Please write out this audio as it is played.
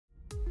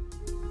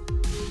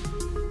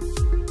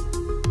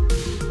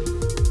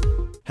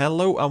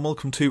Hello and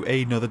welcome to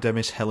another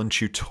Demis Hellen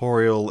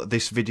tutorial.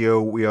 This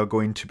video we are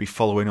going to be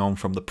following on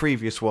from the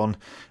previous one,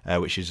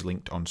 which is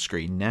linked on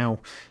screen now,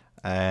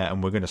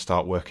 and we're going to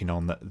start working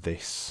on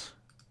this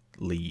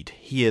lead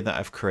here that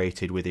I've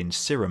created within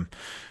Serum.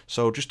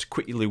 So just to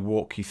quickly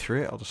walk you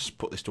through it, I'll just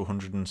put this to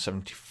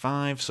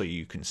 175 so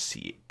you can see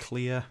it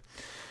clear.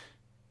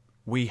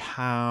 We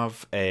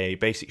have a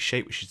basic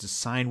shape which is a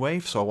sine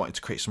wave, so I wanted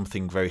to create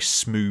something very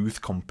smooth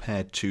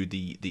compared to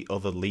the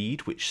other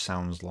lead, which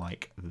sounds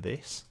like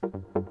this.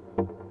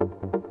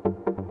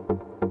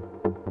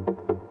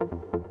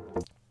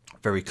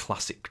 Very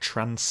classic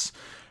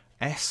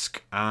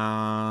trance-esque,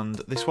 and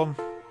this one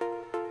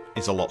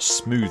is a lot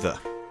smoother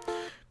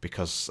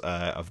because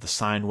of the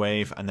sine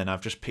wave. And then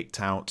I've just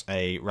picked out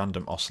a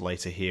random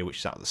oscillator here which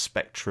is out of the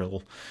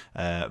spectral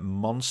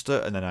monster,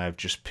 and then I've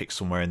just picked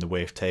somewhere in the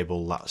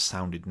wavetable that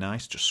sounded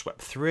nice, just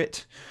swept through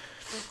it.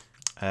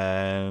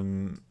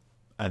 And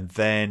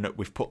then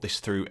we've put this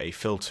through a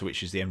filter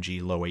which is the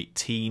MG Low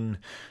 18,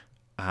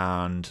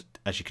 and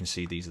as you can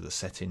see these are the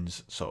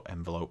settings. So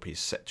envelope is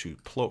set to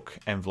pluck,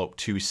 envelope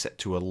 2 is set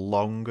to a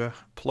longer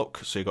pluck,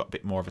 so you've got a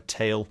bit more of a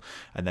tail,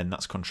 and then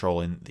that's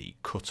controlling the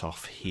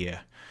cutoff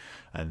here.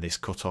 And this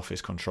cutoff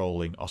is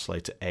controlling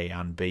oscillator A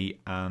and B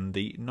and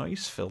the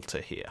noise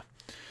filter here.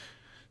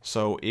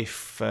 So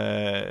if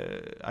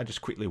I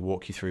just quickly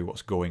walk you through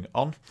what's going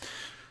on.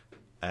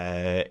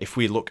 If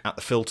we look at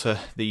the filter,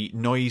 the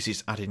noise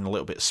is adding a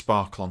little bit of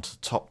sparkle onto the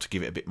top to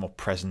give it a bit more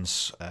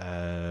presence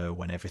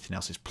when everything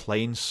else is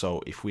playing.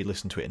 So if we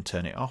listen to it and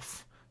turn it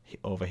off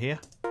over here,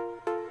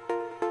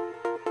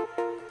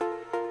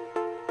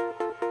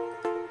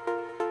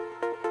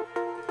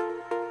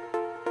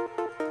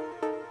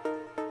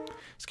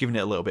 giving it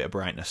a little bit of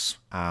brightness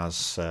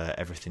as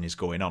everything is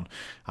going on.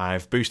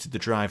 I've boosted the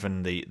drive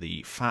and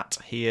the fat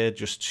here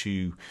just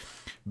to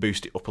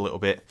boost it up a little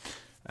bit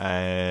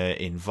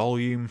in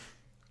volume,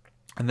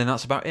 and then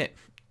that's about it.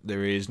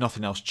 There is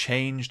nothing else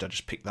changed. I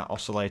just picked that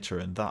oscillator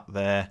and that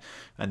there,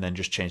 and then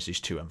just changed these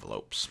two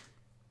envelopes,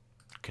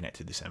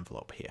 connected this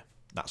envelope here.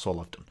 That's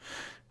all I've done.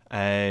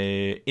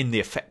 In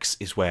the effects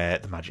is where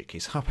the magic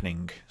is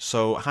happening.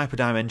 So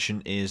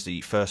hyperdimension is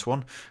the first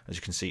one. As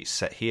you can see, it's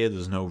set here.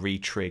 There's no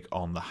retrig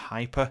on the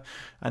hyper,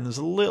 and there's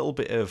a little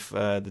bit of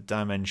the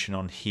dimension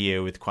on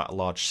here with quite a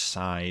large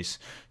size.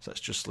 So let's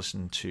just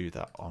listen to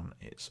that on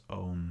its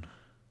own.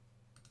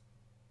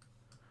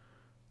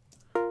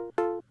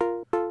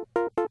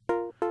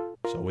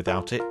 So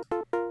without it.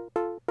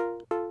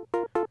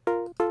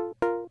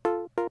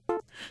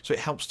 So it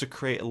helps to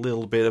create a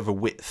little bit of a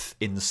width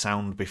in the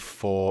sound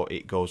before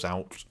it goes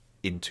out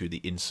into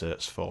the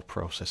inserts for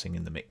processing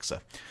in the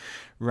mixer.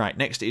 Right,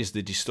 next is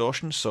the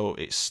distortion. So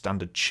it's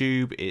standard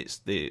tube, it's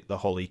the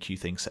whole EQ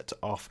thing set to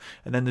off,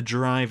 and then the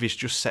drive is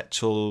just set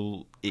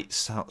till it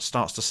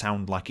starts to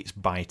sound like it's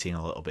biting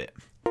a little bit.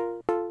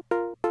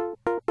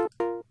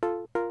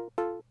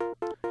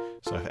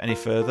 So if any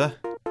further,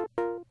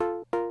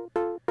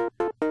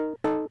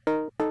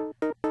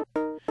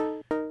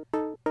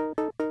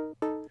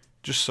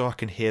 just so I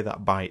can hear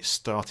that bite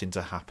starting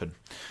to happen.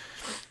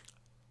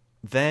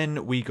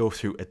 Then we go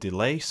through a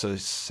delay, so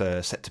it's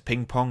set to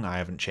ping pong. I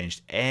haven't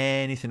changed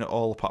anything at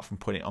all apart from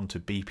putting it onto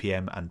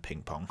BPM and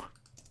ping pong.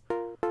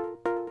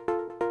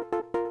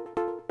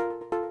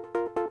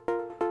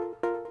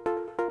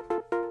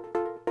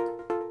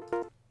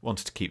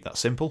 Wanted to keep that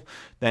simple.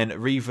 Then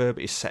reverb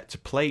is set to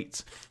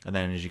plate, and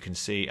then as you can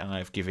see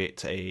I've given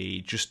it a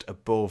just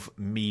above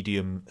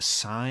medium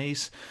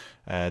size.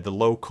 The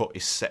low cut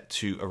is set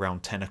to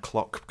around 10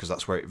 o'clock because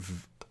that's where it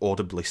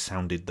audibly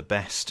sounded the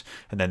best,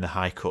 and then the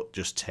high cut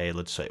just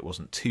tailored so it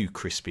wasn't too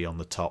crispy on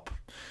the top,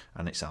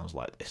 and it sounds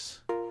like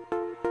this.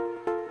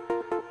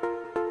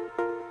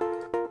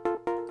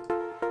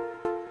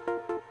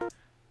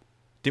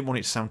 Didn't want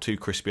it to sound too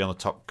crispy on the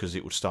top because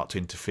it would start to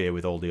interfere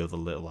with all the other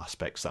little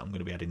aspects that I'm going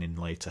to be adding in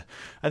later.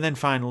 And then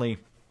finally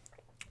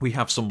we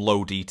have some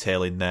low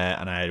detail in there,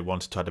 and I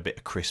wanted to add a bit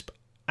of crisp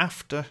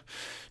after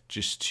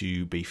just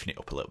to beefing it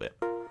up a little bit.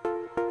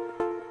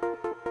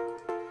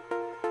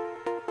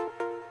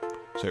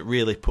 So it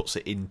really puts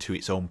it into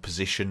its own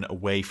position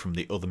away from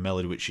the other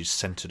melody which is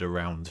centered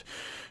around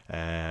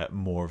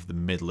more of the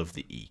middle of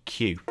the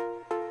EQ.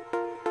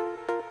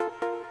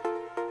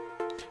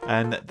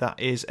 And that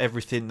is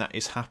everything that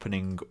is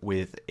happening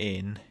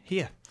within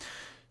here.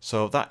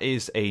 So that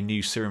is a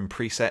new Serum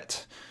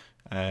preset,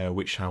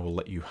 which I will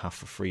let you have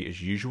for free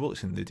as usual.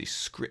 It's in the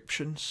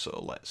description,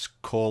 so let's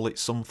call it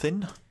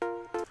something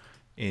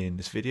in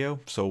this video.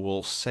 So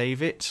we'll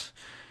save it,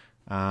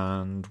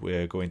 and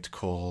we're going to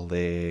call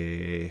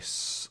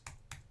this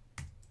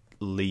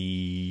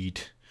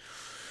lead.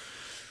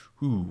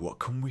 Ooh, what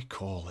can we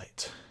call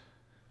it?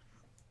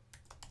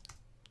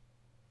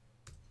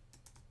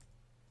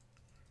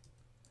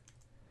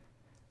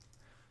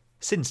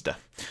 Sinister.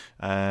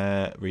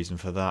 Reason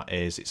for that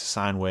is it's a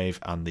sine wave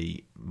and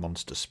the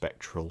monster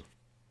spectral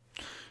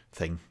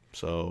thing.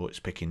 So it's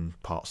picking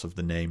parts of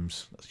the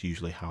names. That's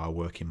usually how I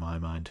work in my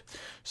mind.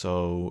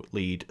 So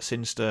lead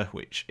Sinister,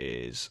 which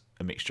is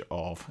a mixture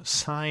of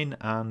Sine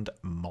and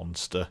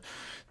Monster.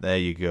 There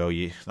you go.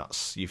 You've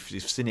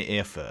seen it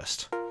here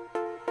first.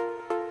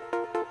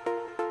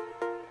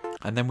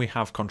 And then we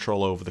have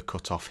control over the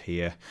cutoff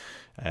here.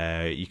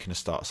 You can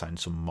start assigning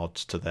some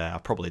mods to there. I'll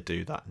probably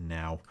do that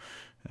now,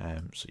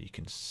 so you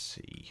can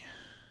see.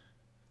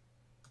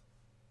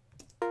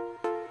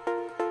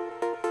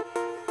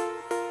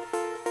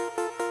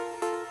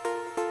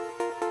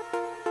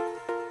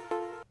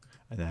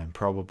 And then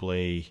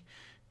probably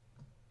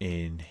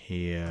in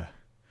here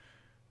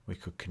we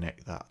could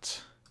connect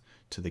that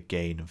to the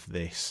gain of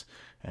this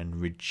and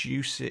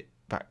reduce it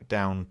back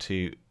down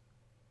to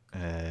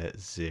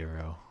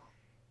 0,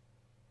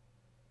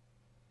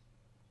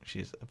 which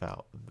is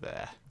about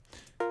there.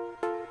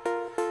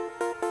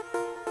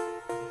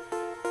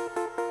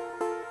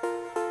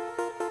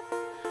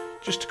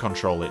 Just to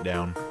control it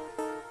down.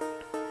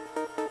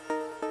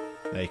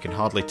 Now you can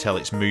hardly tell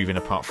it's moving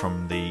apart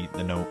from the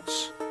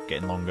notes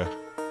getting longer.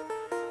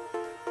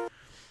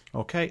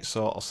 Okay,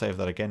 so I'll save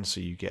that again so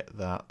you get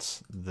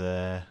that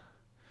there.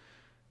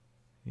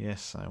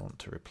 Yes, I want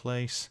to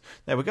replace.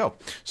 There we go.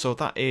 So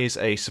that is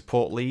a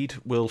support lead.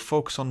 We'll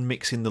focus on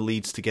mixing the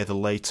leads together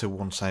later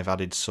once I've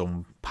added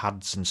some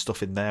pads and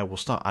stuff in there. We'll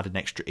start adding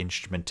extra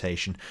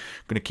instrumentation.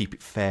 I'm going to keep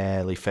it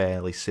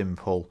fairly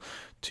simple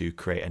to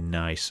create a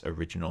nice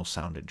original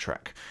sounding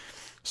track.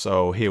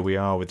 So here we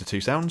are with the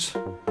two sounds.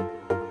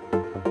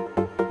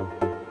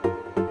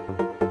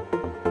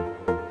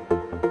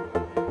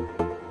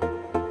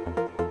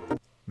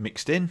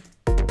 Mixed in.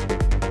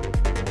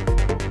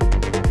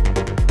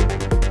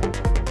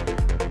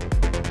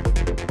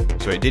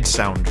 So it did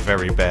sound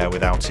very bare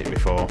without it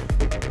before.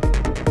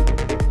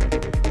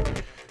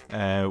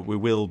 We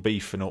will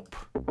beefing up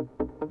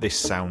this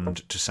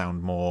sound to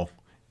sound more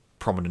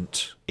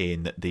prominent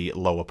in the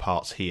lower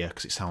parts here,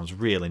 because it sounds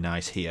really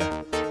nice here.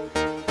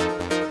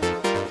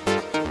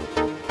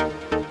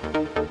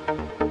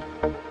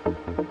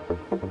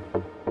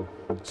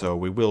 So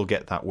we will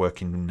get that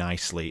working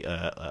nicely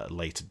at a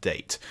later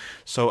date.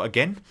 So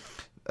again,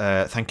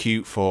 thank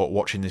you for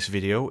watching this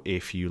video.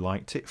 If you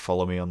liked it,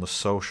 follow me on the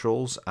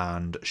socials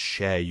and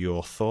share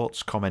your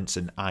thoughts, comments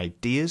and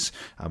ideas.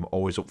 I'm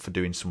always up for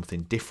doing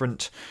something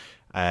different.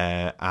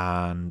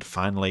 And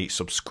finally,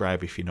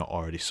 subscribe if you're not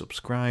already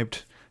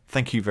subscribed.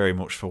 Thank you very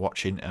much for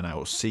watching, and I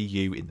will see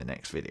you in the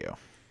next video.